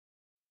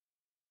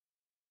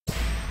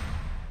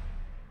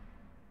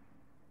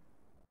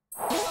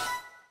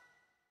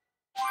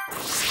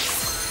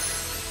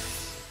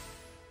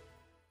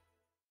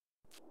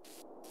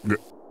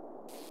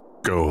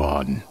Go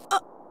on.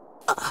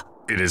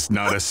 It is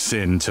not a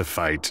sin to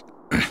fight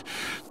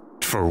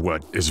for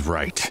what is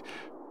right.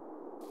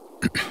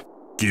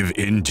 Give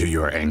in to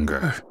your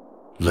anger.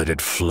 Let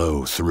it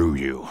flow through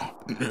you.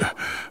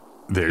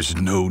 There's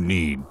no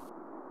need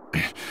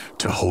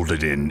to hold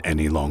it in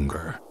any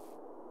longer.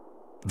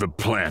 The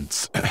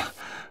plants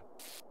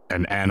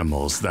and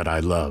animals that I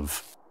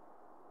love,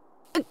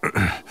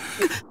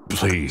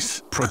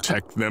 please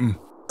protect them.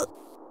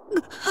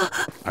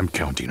 I'm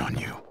counting on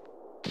you.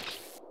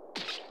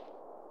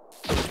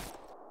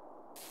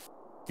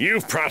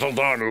 You've prattled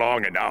on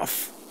long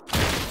enough.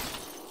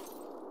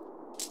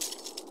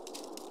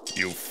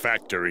 You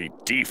factory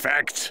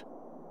defect.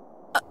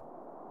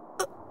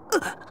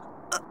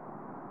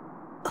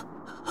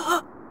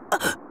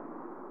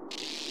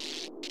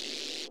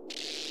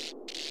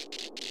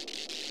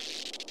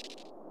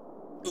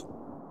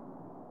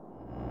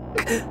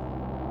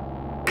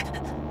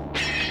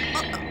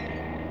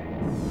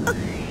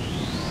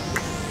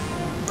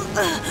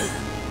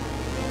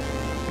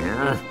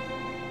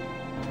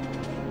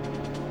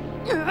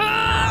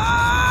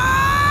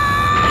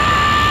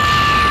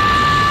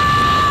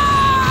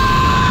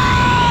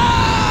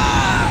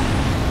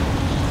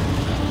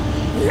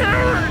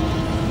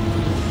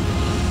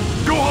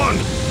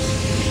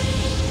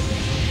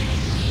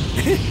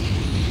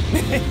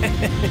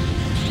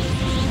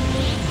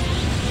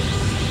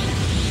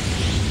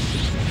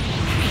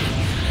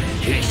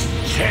 He's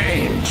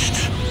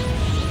changed.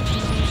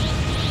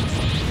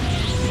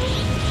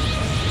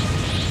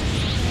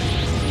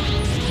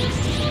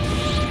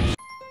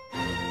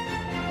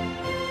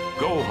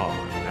 Gohan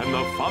and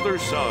the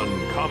father-son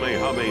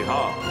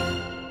Kamehameha.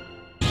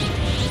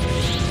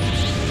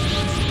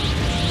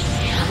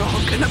 You're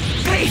all gonna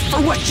pay for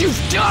what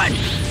you've done!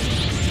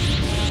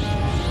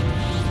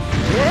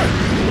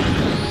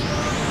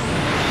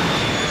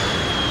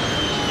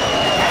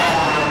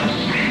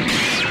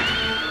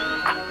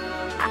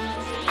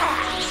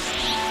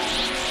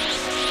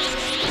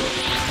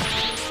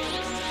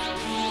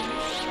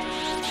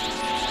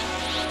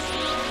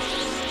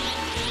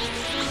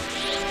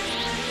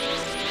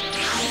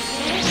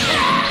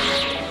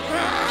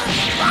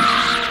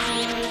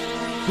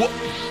 What?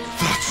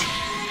 That's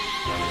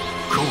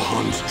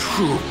Gohan's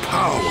true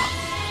power.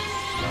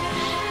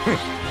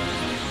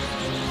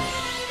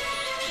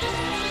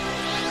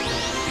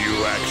 You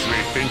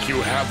actually think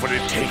you have what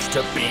it takes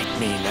to beat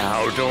me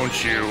now,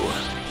 don't you?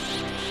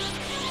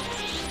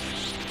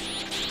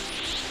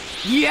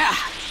 Yeah!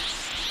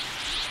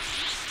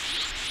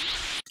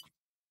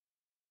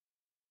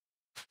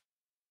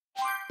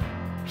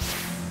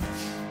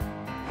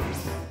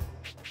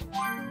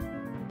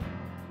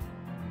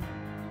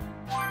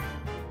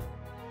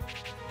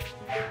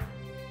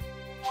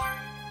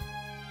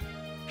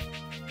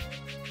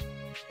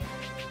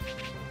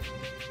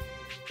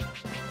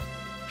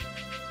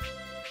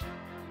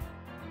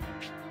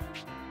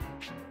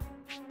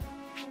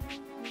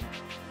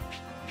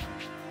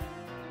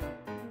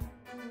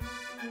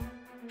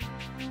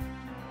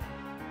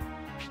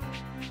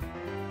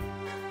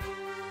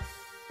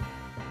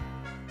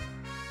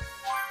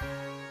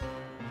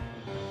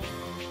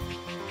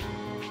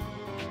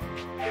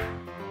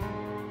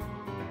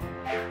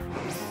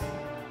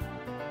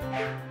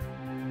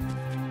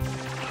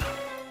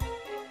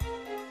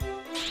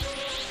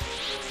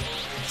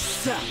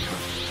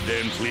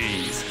 Then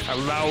please,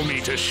 allow me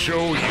to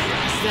show you. Is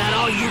that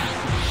all you...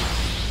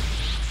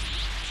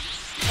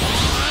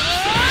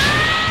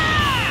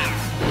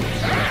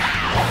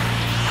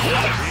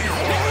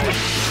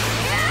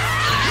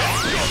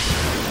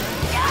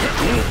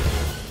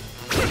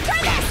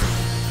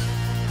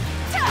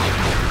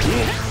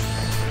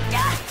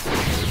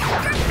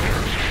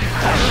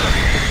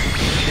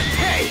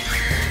 Hey!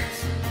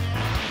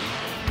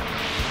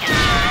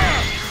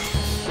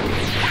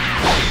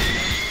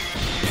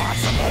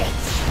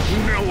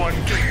 No one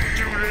can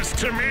do this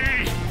to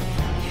me!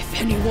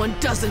 If anyone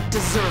doesn't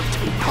deserve to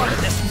be part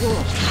of this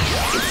world,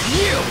 it's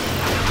you!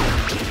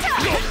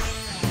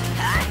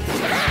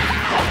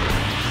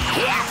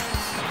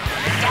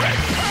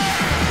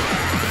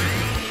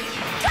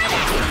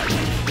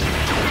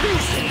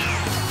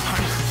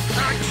 I'm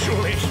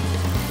actually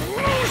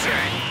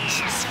losing!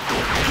 Just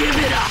give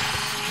it up!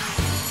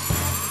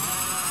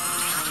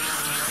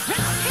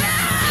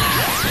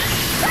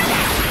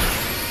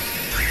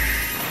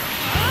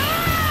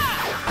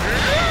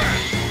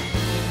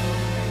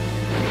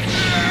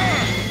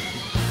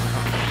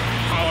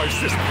 How is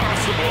this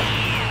possible?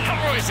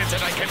 How is it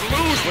that I can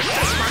lose with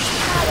this much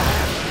power?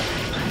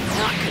 I'm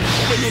not gonna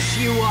finish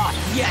you off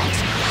yet!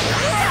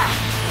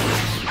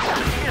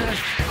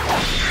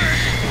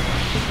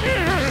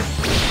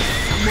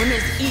 Someone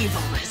as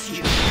evil as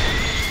you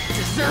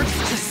deserves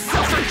to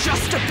suffer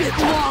just a bit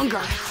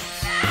longer!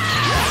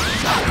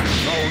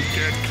 Don't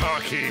get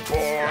cocky,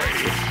 boy!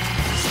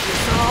 Is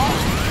this all?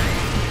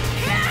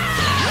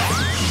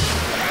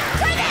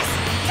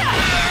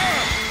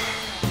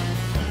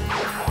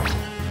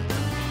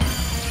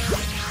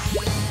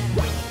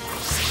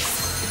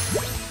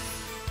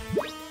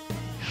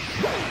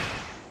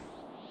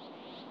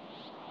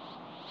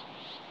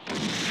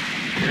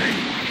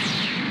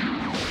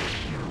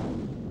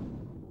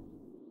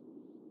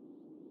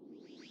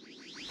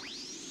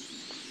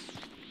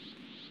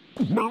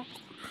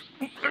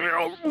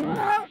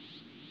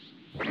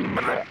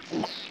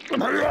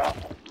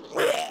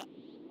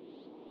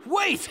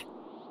 Wait!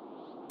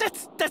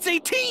 That's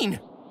 18!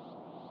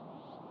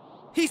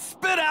 He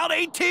spit out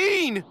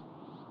 18!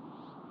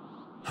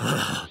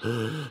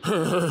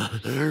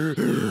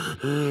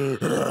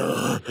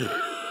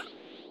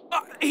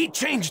 He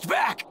changed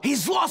back!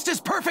 He's lost his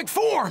perfect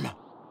form!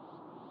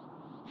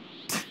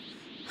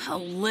 How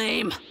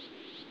lame.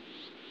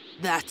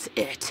 That's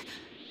it.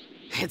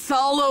 It's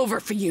all over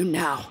for you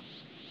now.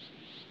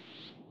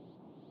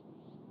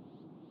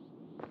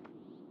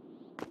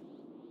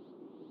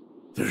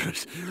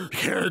 This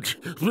can't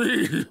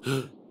be.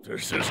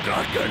 This is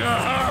not gonna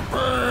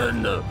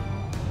happen.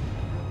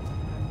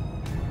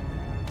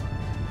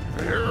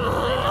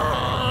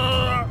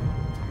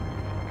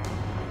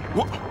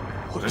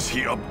 What is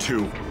he up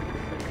to?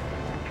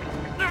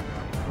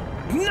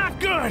 Not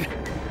good!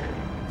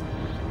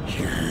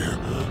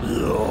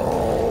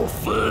 You're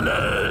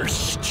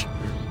finished.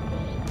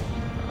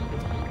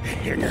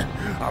 In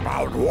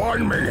about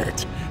 1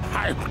 minute,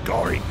 I'm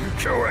going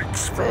to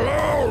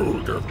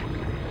explode.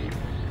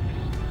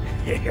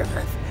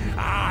 If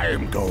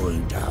I'm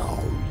going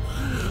down,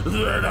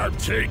 then I'm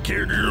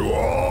taking you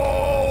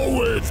all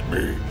with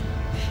me.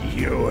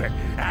 You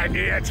and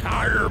the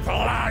entire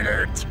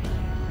planet.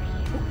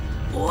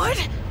 What?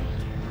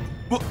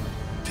 What?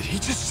 Did he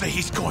just say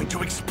he's going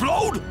to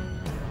explode?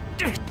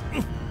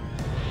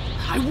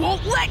 I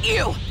won't let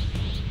you!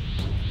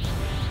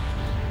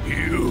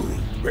 You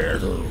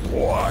better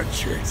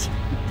watch it.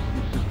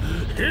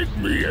 Hit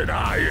me and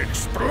I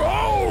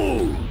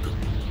explode!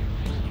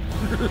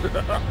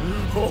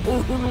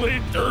 Only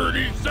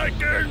 30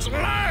 seconds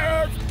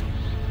left!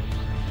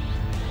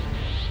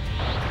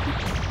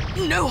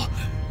 No!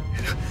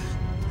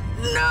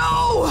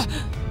 No!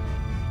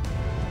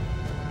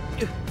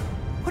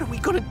 What are we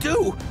gonna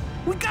do?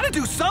 We gotta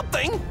do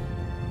something!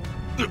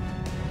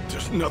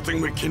 There's nothing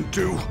we can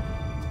do.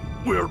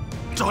 We're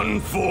done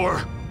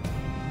for.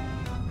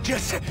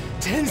 Just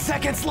 10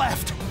 seconds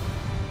left!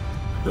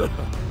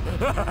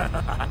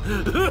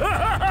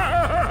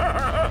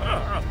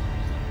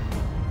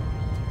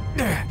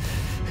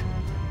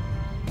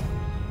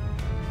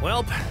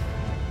 Welp,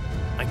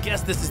 I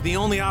guess this is the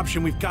only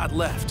option we've got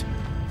left.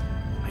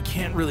 I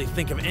can't really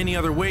think of any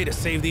other way to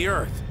save the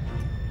Earth.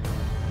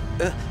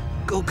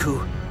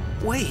 Goku,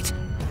 wait.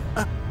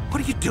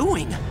 What are you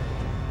doing?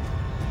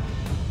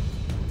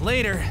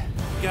 Later,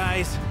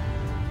 guys.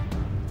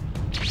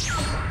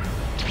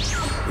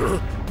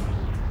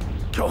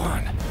 Go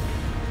on.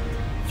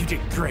 You did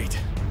great.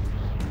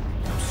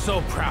 I'm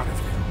so proud of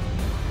you.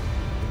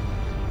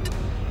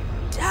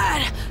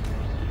 Dad!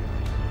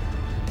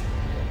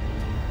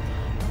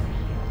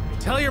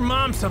 Tell your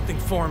mom something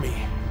for me.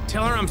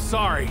 Tell her I'm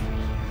sorry.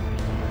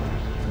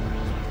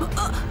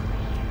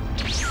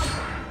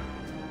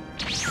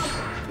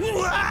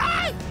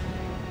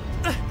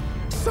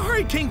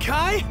 Sorry, King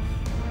Kai.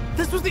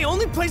 This was the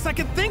only place I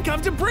could think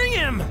of to bring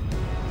him.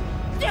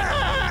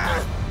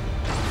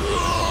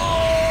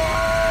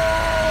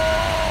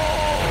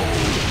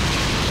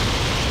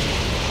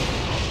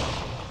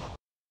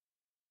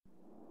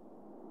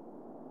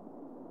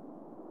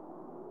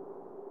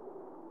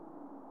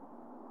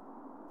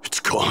 It's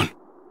gone.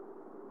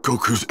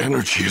 Goku's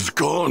energy is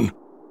gone.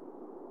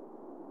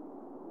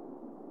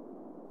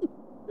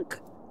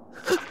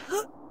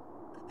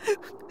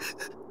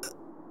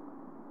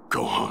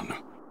 Gohan.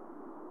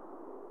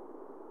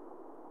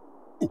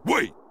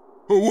 Wait!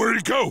 Where'd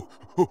he go?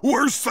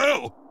 Where's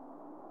Cell?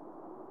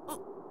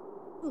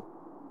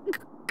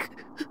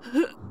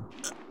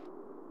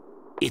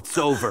 It's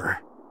over.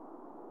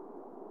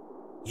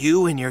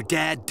 You and your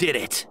dad did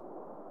it.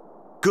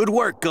 Good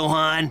work,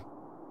 Gohan.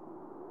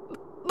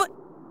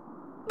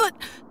 But...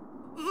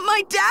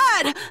 my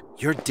dad!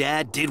 Your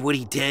dad did what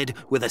he did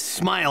with a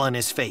smile on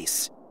his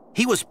face.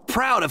 He was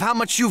proud of how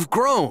much you've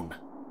grown.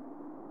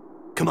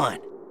 Come on,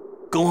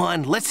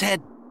 Gohan, let's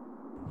head...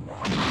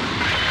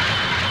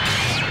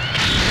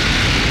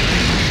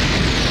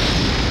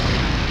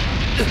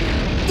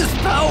 This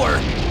power!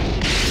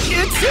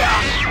 It's...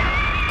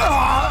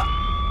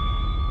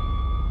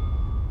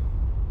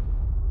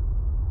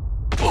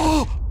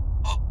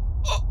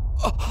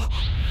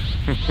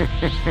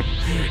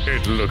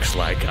 It looks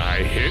like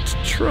I hit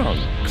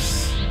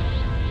Trunks.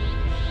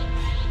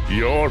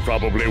 You're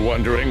probably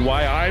wondering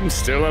why I'm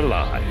still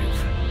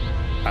alive.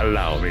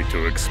 Allow me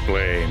to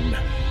explain.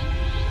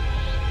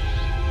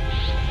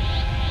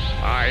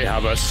 I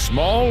have a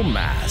small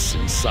mass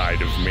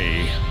inside of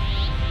me.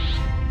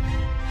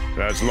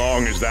 As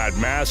long as that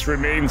mass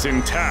remains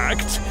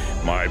intact,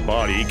 my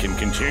body can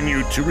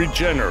continue to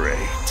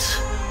regenerate.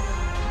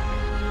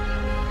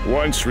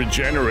 Once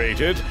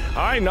regenerated,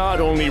 I not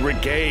only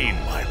regain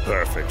my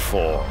perfect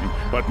form,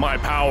 but my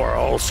power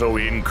also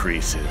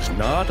increases,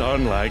 not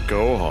unlike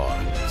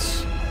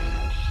Gohan's.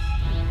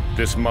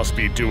 This must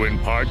be due in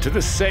part to the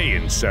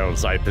Saiyan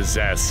cells I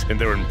possess and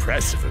their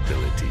impressive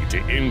ability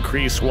to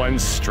increase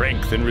one's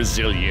strength and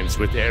resilience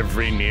with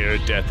every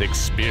near-death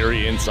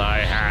experience I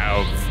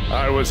have.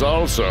 I was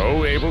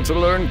also able to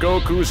learn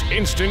Goku's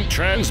instant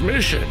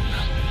transmission,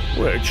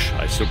 which,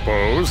 I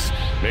suppose,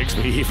 makes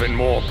me even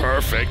more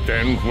perfect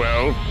than,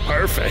 well,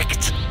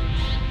 perfect.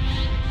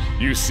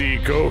 You see,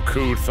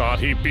 Goku thought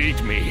he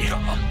beat me,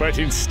 but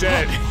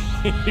instead,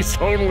 he's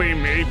only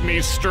made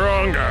me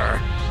stronger.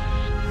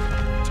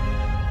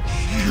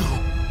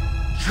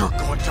 You're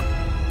going to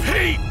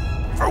pay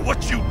for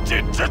what you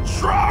did to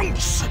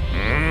Trunks!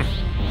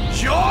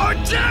 You're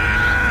dead!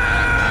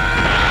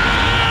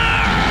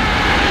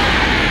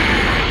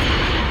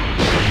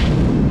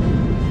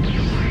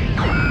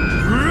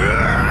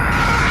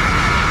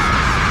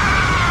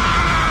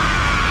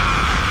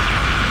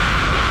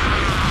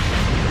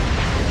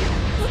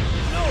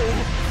 No!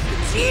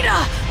 Vegeta!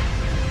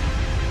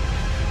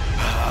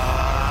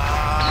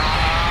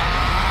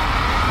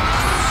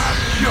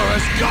 You're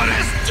as good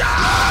as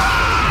dust!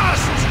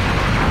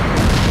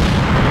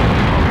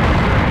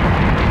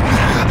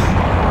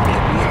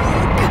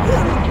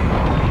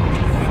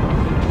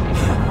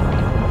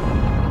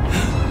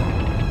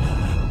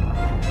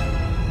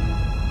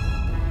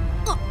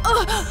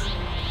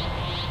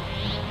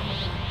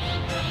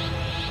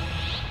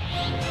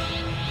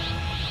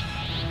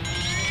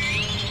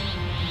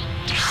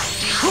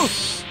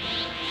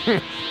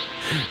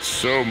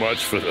 So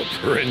much for the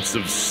Prince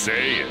of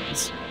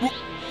Saiyans.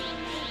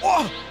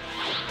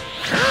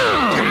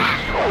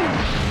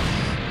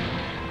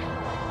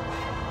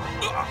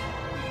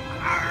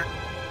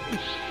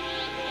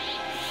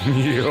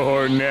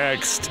 You're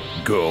next,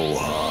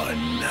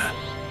 Gohan.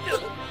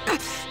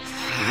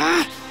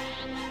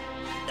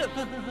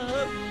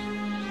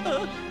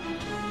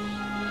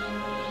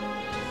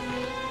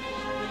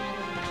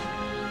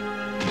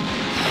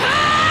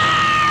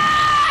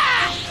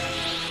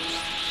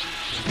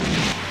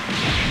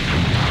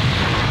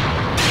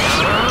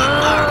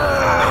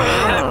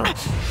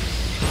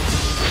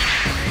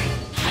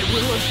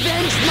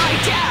 Avenge my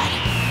dad!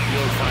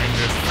 You'll find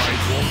this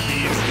fight won't be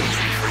as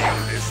easy for you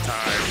this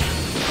time.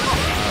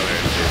 I'll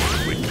end this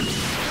quickly.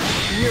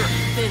 You're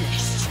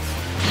finished.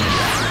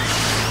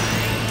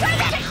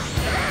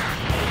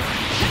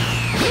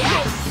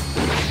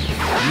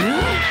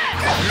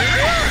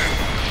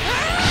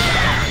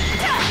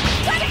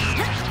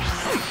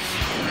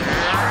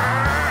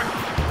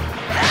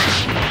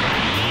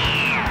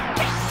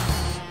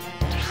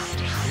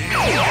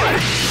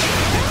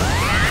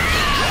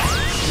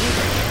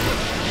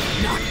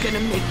 Not gonna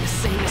make the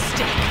same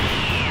mistake.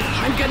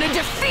 I'm gonna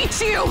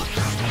defeat you!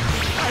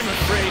 I'm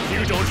afraid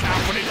you don't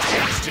have what it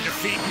takes to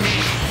defeat me.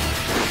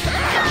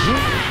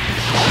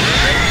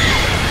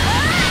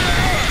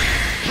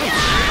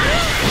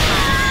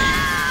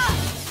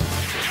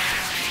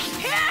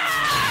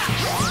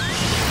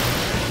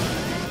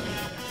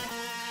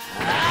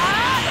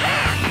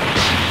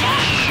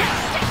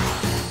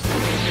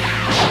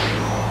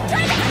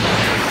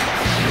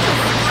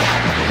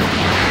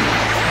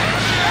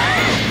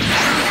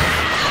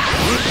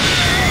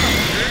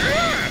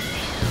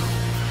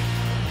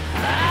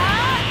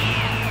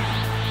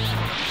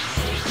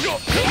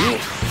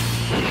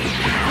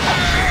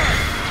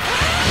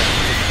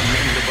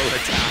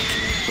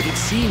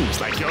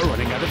 Seems like you're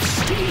running out of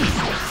steam.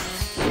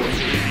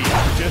 Maybe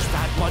I'm just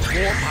that much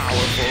more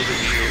powerful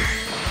than you.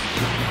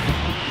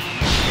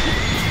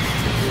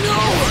 No!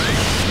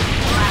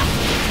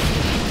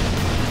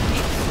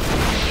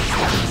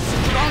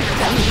 Stronger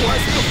than he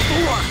was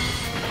before.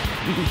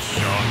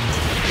 Shocked.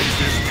 Is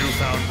this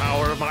newfound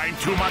power of mine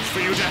too much for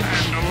you to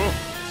handle?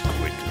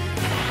 Quickly.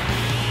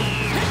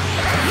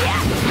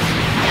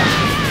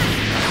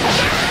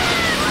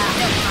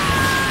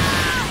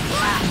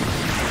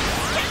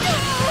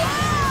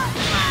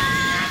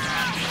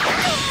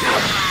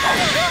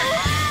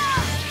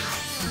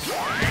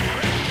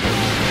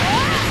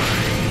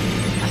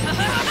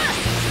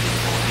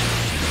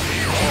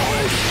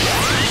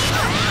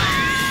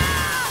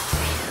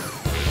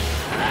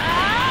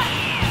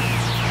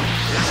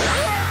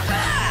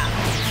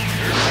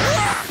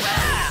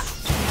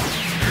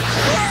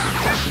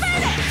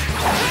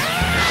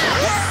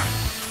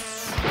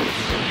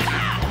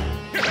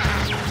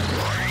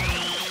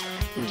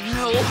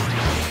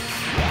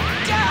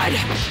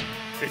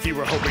 If you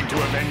were hoping to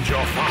avenge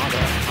your father,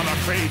 I'm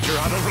afraid you're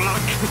out of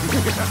luck.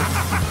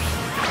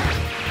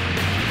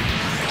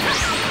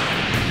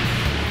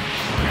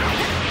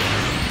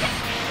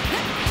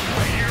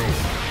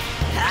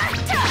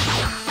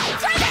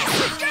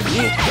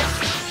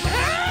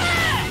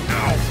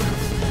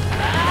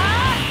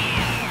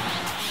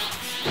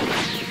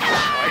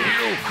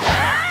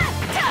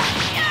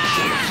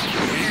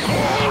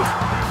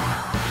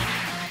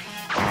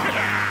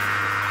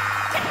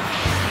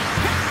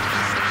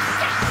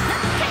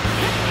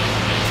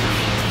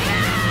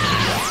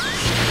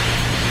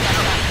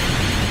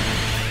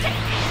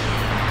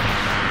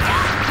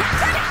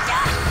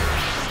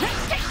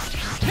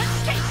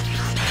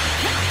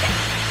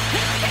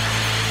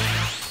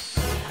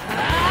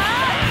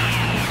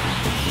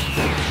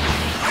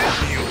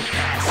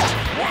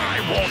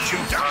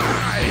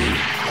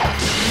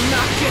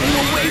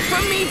 away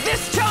from me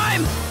this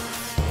time!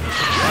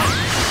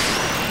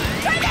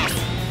 Try this!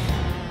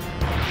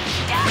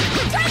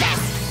 Try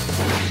this!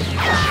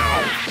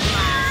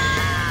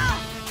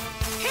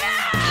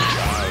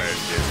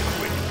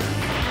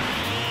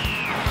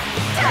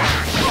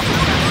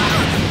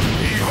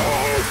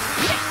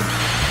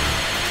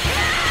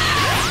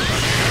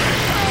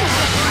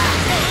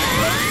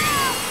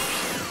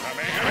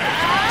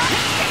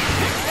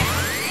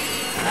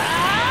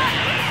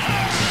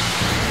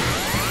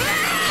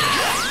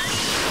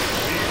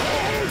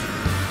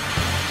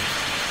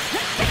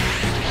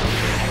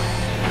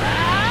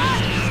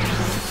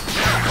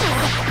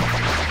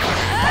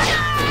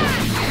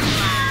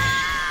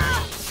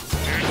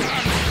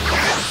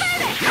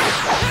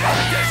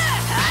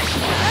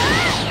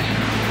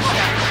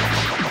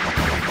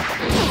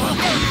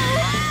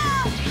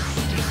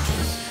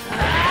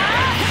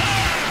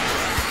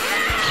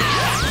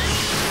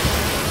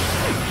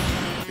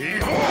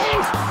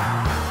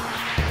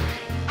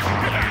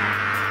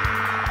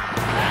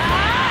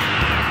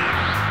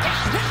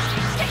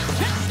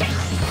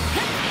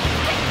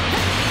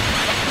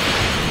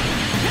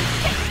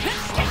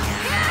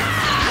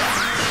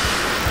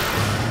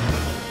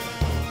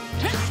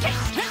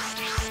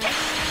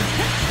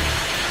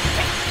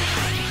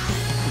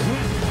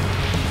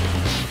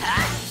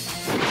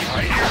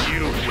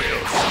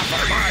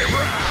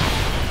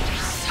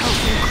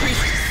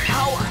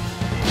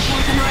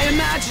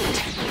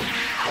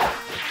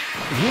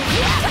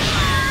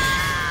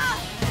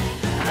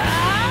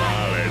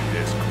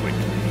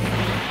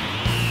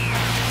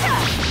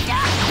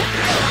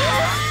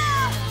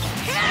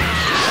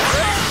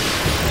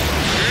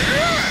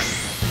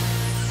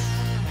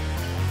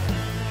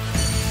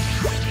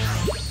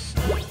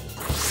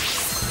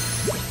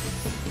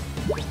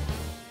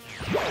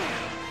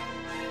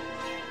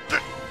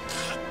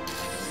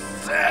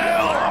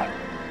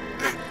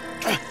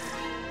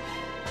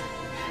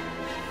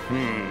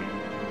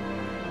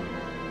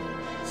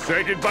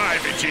 Say goodbye,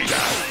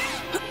 Vegeta.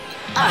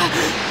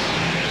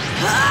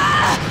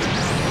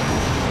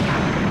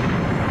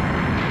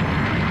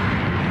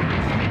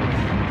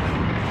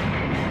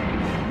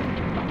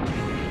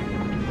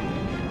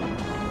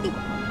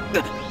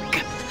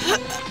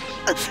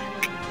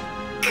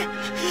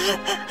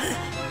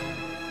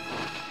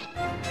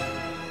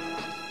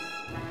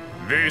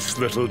 This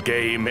little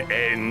game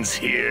ends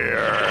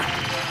here.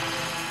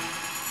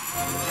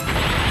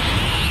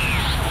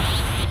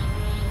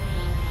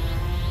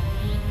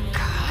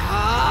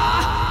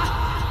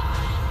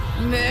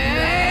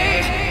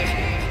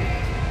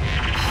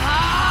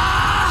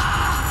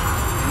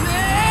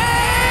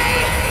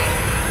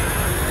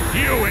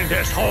 You and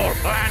this whole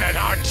planet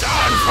are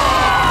done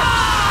for!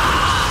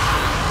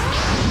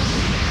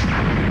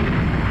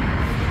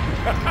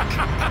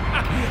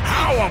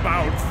 How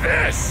about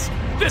this?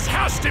 This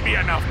has to be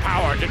enough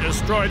power to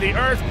destroy the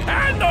Earth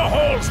and the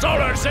whole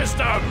solar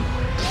system!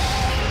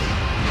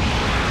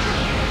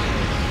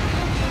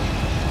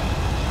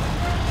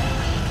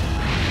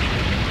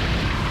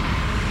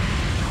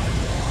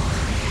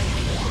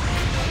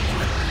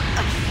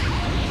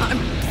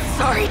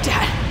 Sorry,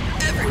 Dad.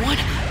 Everyone.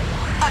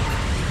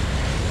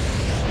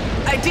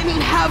 I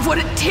didn't have what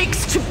it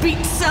takes to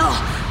beat Cell.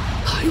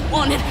 I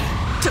wanted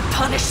to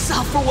punish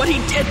Cell for what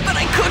he did, but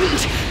I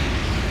couldn't.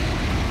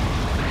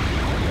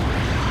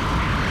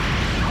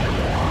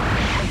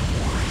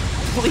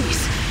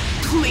 Please,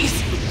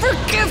 please,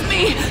 forgive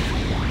me!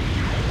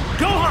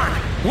 Gohan!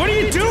 What are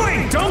you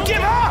doing? Don't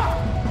give up!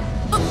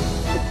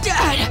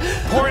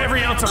 Dad! Pour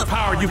every ounce of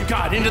power you've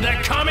got into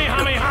that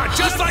Kamehameha,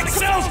 just like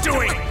Cell's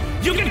doing!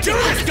 You can do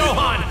this,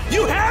 Gohan!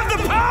 You have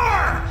the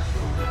power!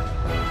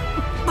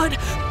 But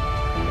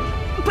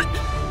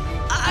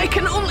I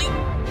can only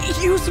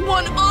use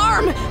one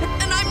arm,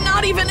 and I'm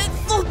not even at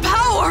full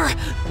power!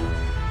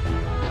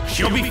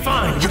 You'll be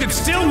fine. You can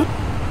still...